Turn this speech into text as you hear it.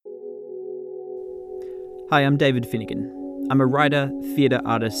Hi, I'm David Finnegan. I'm a writer, theatre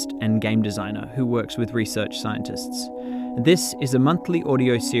artist, and game designer who works with research scientists. This is a monthly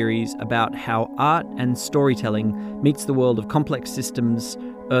audio series about how art and storytelling meets the world of complex systems,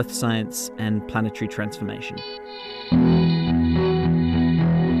 earth science, and planetary transformation.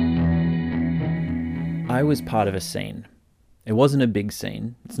 I was part of a scene. It wasn't a big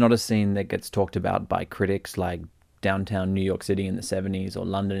scene. It's not a scene that gets talked about by critics like downtown New York City in the 70s or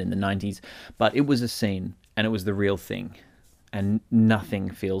London in the 90s, but it was a scene, and it was the real thing. And nothing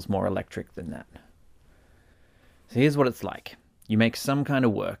feels more electric than that. So here's what it's like. You make some kind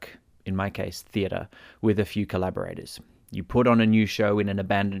of work, in my case, theatre, with a few collaborators. You put on a new show in an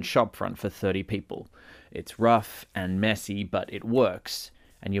abandoned shopfront for 30 people. It's rough and messy, but it works,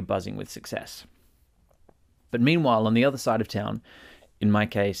 and you're buzzing with success. But meanwhile, on the other side of town, in my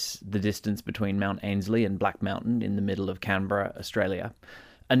case, the distance between Mount Ainslie and Black Mountain in the middle of Canberra, Australia,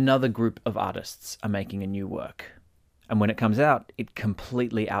 another group of artists are making a new work. And when it comes out, it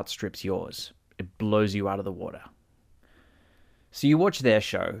completely outstrips yours. It blows you out of the water. So you watch their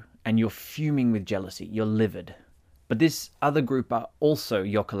show, and you're fuming with jealousy. You're livid. But this other group are also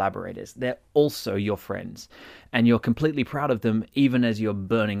your collaborators. They're also your friends. And you're completely proud of them, even as you're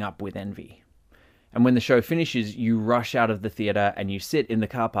burning up with envy. And when the show finishes, you rush out of the theatre and you sit in the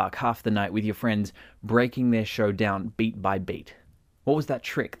car park half the night with your friends, breaking their show down beat by beat. What was that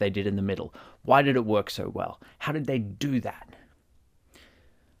trick they did in the middle? Why did it work so well? How did they do that?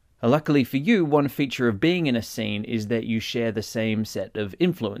 Luckily for you, one feature of being in a scene is that you share the same set of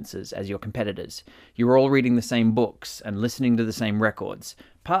influences as your competitors. You're all reading the same books and listening to the same records,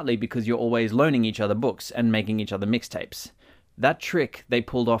 partly because you're always loaning each other books and making each other mixtapes. That trick they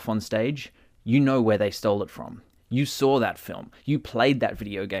pulled off on stage, you know where they stole it from. You saw that film. You played that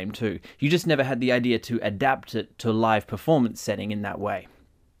video game too. You just never had the idea to adapt it to a live performance setting in that way.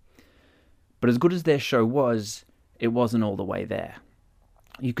 But as good as their show was, it wasn't all the way there.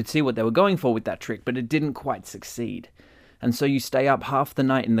 You could see what they were going for with that trick, but it didn't quite succeed. And so you stay up half the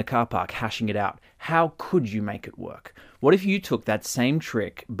night in the car park hashing it out. How could you make it work? What if you took that same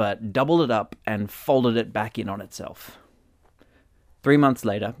trick, but doubled it up and folded it back in on itself? 3 months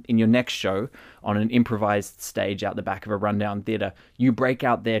later, in your next show, on an improvised stage out the back of a rundown theatre, you break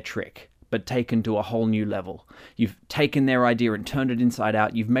out their trick, but taken to a whole new level. You've taken their idea and turned it inside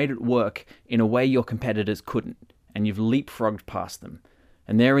out. You've made it work in a way your competitors couldn't, and you've leapfrogged past them.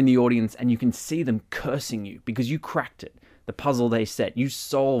 And they're in the audience, and you can see them cursing you because you cracked it, the puzzle they set. You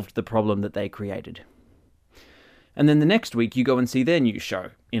solved the problem that they created. And then the next week, you go and see their new show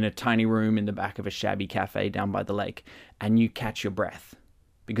in a tiny room in the back of a shabby cafe down by the lake, and you catch your breath.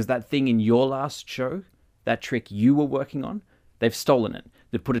 Because that thing in your last show, that trick you were working on, they've stolen it.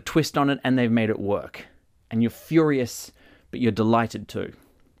 They've put a twist on it, and they've made it work. And you're furious, but you're delighted too.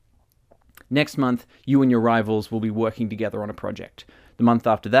 Next month, you and your rivals will be working together on a project. The month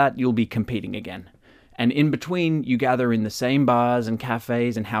after that, you'll be competing again. And in between, you gather in the same bars and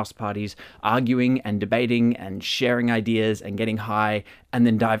cafes and house parties, arguing and debating and sharing ideas and getting high, and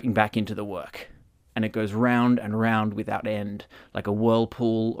then diving back into the work. And it goes round and round without end, like a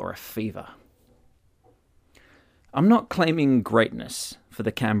whirlpool or a fever. I'm not claiming greatness for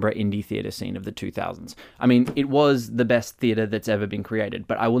the Canberra indie theatre scene of the 2000s. I mean, it was the best theatre that's ever been created,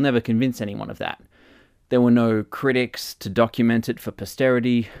 but I will never convince anyone of that. There were no critics to document it for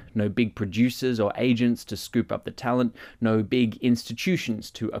posterity, no big producers or agents to scoop up the talent, no big institutions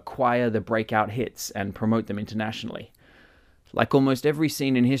to acquire the breakout hits and promote them internationally. Like almost every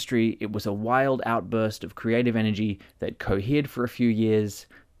scene in history, it was a wild outburst of creative energy that cohered for a few years,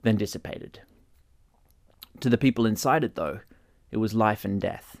 then dissipated. To the people inside it, though, it was life and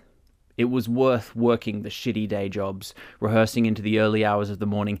death. It was worth working the shitty day jobs, rehearsing into the early hours of the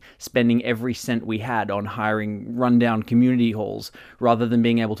morning, spending every cent we had on hiring rundown community halls rather than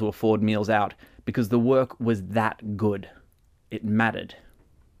being able to afford meals out, because the work was that good. It mattered.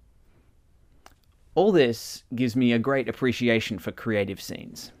 All this gives me a great appreciation for creative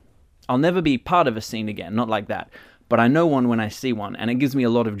scenes. I'll never be part of a scene again, not like that, but I know one when I see one, and it gives me a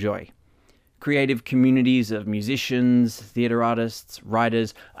lot of joy. Creative communities of musicians, theatre artists,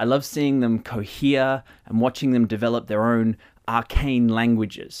 writers. I love seeing them cohere and watching them develop their own arcane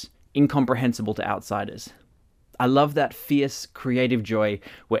languages, incomprehensible to outsiders. I love that fierce creative joy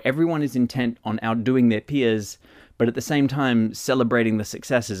where everyone is intent on outdoing their peers, but at the same time celebrating the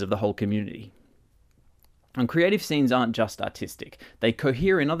successes of the whole community. And creative scenes aren't just artistic. They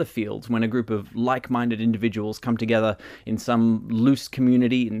cohere in other fields when a group of like-minded individuals come together in some loose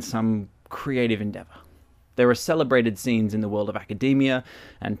community, in some creative endeavor. There are celebrated scenes in the world of academia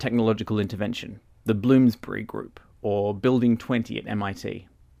and technological intervention, the Bloomsbury Group, or Building 20 at MIT.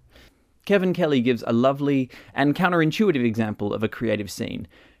 Kevin Kelly gives a lovely and counterintuitive example of a creative scene,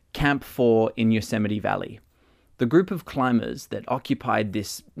 Camp 4 in Yosemite Valley. The group of climbers that occupied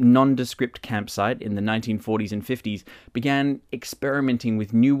this nondescript campsite in the 1940s and 50s began experimenting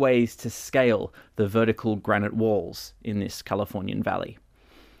with new ways to scale the vertical granite walls in this Californian valley.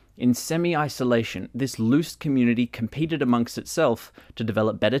 In semi-isolation, this loose community competed amongst itself to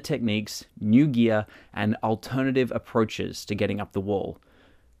develop better techniques, new gear, and alternative approaches to getting up the wall.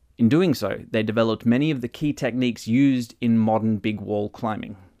 In doing so, they developed many of the key techniques used in modern big wall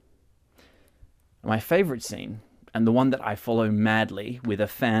climbing. My favorite scene, and the one that I follow madly with a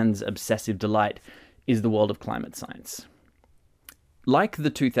fan's obsessive delight, is the world of climate science. Like the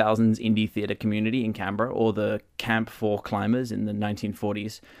 2000s indie theatre community in Canberra or the Camp 4 climbers in the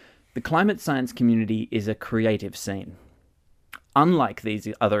 1940s, the climate science community is a creative scene. Unlike these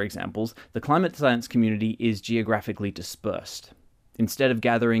other examples, the climate science community is geographically dispersed. Instead of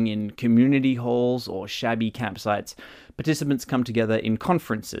gathering in community halls or shabby campsites, participants come together in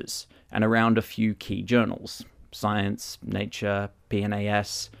conferences and around a few key journals: Science, Nature,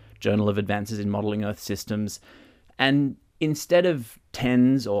 PNAS, Journal of Advances in Modelling Earth Systems. And instead of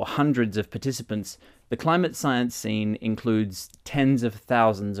tens or hundreds of participants, the climate science scene includes tens of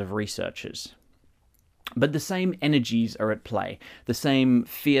thousands of researchers. But the same energies are at play, the same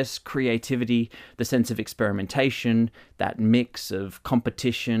fierce creativity, the sense of experimentation, that mix of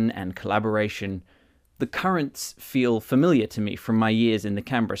competition and collaboration. The currents feel familiar to me from my years in the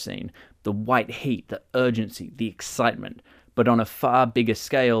Canberra scene. The white heat, the urgency, the excitement, but on a far bigger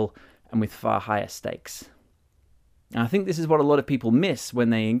scale and with far higher stakes. And I think this is what a lot of people miss when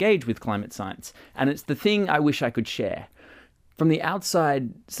they engage with climate science, and it's the thing I wish I could share. From the outside,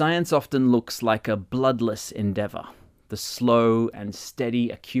 science often looks like a bloodless endeavor. The slow and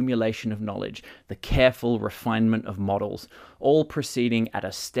steady accumulation of knowledge, the careful refinement of models, all proceeding at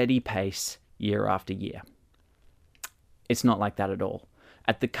a steady pace year after year. It's not like that at all.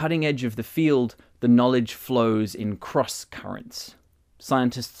 At the cutting edge of the field, the knowledge flows in cross currents.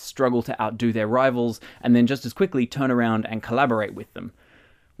 Scientists struggle to outdo their rivals and then just as quickly turn around and collaborate with them.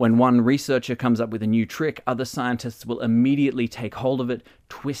 When one researcher comes up with a new trick, other scientists will immediately take hold of it,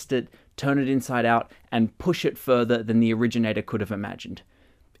 twist it, turn it inside out, and push it further than the originator could have imagined.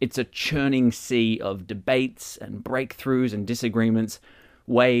 It's a churning sea of debates and breakthroughs and disagreements.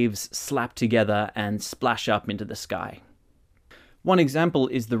 Waves slap together and splash up into the sky. One example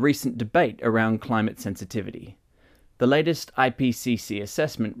is the recent debate around climate sensitivity. The latest IPCC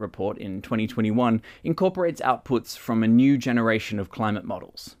assessment report in 2021 incorporates outputs from a new generation of climate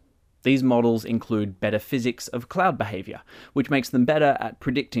models. These models include better physics of cloud behavior, which makes them better at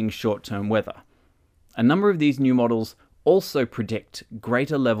predicting short-term weather. A number of these new models also predict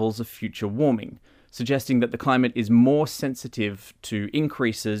greater levels of future warming, suggesting that the climate is more sensitive to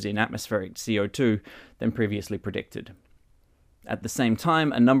increases in atmospheric CO2 than previously predicted. At the same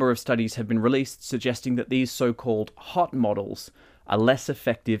time, a number of studies have been released suggesting that these so-called hot models are less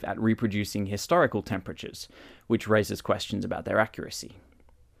effective at reproducing historical temperatures, which raises questions about their accuracy.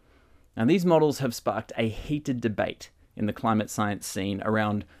 Now, these models have sparked a heated debate in the climate science scene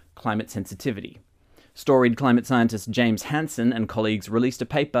around climate sensitivity. Storied climate scientist James Hansen and colleagues released a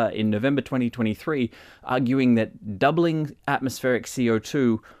paper in November 2023 arguing that doubling atmospheric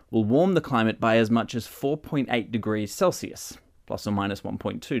CO2 will warm the climate by as much as 4.8 degrees Celsius, plus or minus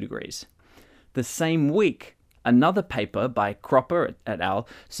 1.2 degrees. The same week, another paper by Cropper et al.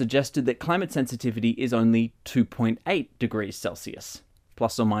 Suggested that climate sensitivity is only 2.8 degrees Celsius,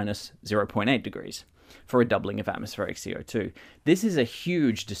 plus or minus 0.8 degrees, for a doubling of atmospheric CO2. This is a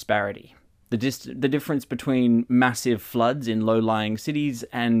huge disparity. The difference between massive floods in low-lying cities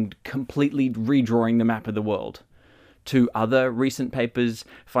and completely redrawing the map of the world. Two other recent papers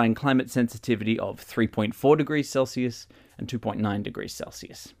find climate sensitivity of 3.4 degrees Celsius and 2.9 degrees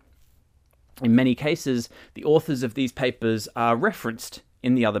Celsius. In many cases, the authors of these papers are referenced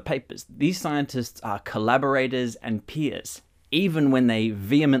in the other papers. These scientists are collaborators and peers, even when they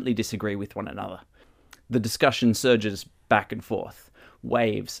vehemently disagree with one another. The discussion surges back and forth.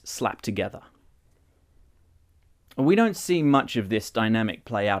 Waves slap together. We don't see much of this dynamic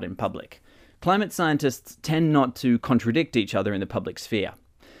play out in public. Climate scientists tend not to contradict each other in the public sphere.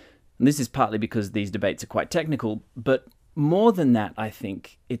 And this is partly because these debates are quite technical, but more than that, I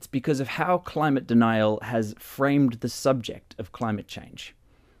think, it's because of how climate denial has framed the subject of climate change.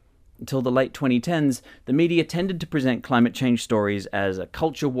 Until the late 2010s, the media tended to present climate change stories as a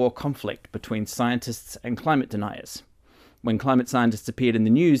culture war conflict between scientists and climate deniers. When climate scientists appeared in the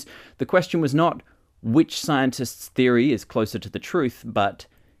news, the question was not which scientist's theory is closer to the truth, but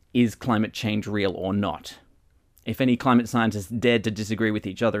is climate change real or not? If any climate scientists dared to disagree with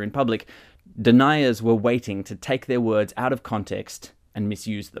each other in public, deniers were waiting to take their words out of context and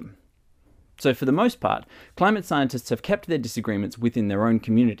misuse them. So for the most part, climate scientists have kept their disagreements within their own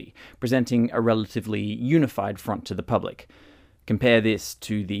community, presenting a relatively unified front to the public. Compare this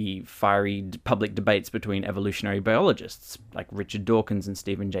to the fiery public debates between evolutionary biologists, like Richard Dawkins and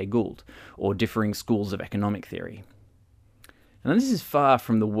Stephen Jay Gould, or differing schools of economic theory. And this is far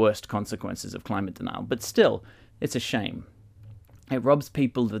from the worst consequences of climate denial, but still, it's a shame. It robs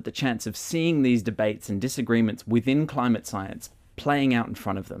people of the chance of seeing these debates and disagreements within climate science playing out in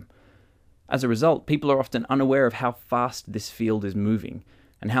front of them. As a result, people are often unaware of how fast this field is moving,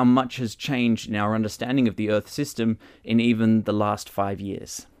 and how much has changed in our understanding of the Earth system in even the last 5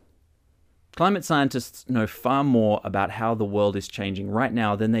 years. Climate scientists know far more about how the world is changing right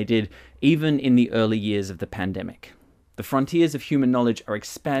now than they did even in the early years of the pandemic. The frontiers of human knowledge are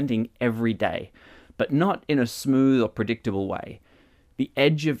expanding every day, but not in a smooth or predictable way. The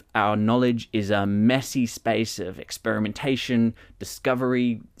edge of our knowledge is a messy space of experimentation,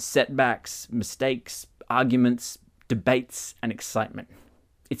 discovery, setbacks, mistakes, arguments, debates, and excitement.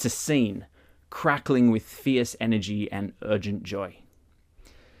 It's a scene, crackling with fierce energy and urgent joy.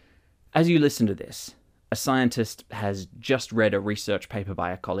 As you listen to this, a scientist has just read a research paper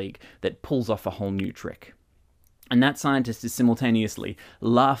by a colleague that pulls off a whole new trick. And that scientist is simultaneously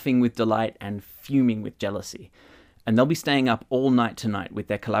laughing with delight and fuming with jealousy. And they'll be staying up all night tonight with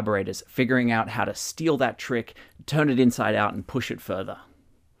their collaborators, figuring out how to steal that trick, turn it inside out, and push it further.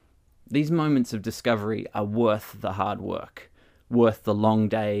 These moments of discovery are worth the hard work. Worth the long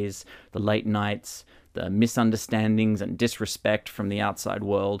days, the late nights, the misunderstandings and disrespect from the outside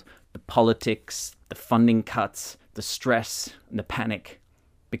world, the politics, the funding cuts, the stress, and the panic.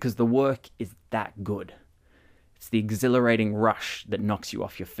 Because the work is that good. It's the exhilarating rush that knocks you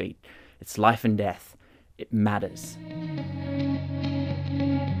off your feet. It's life and death. It matters.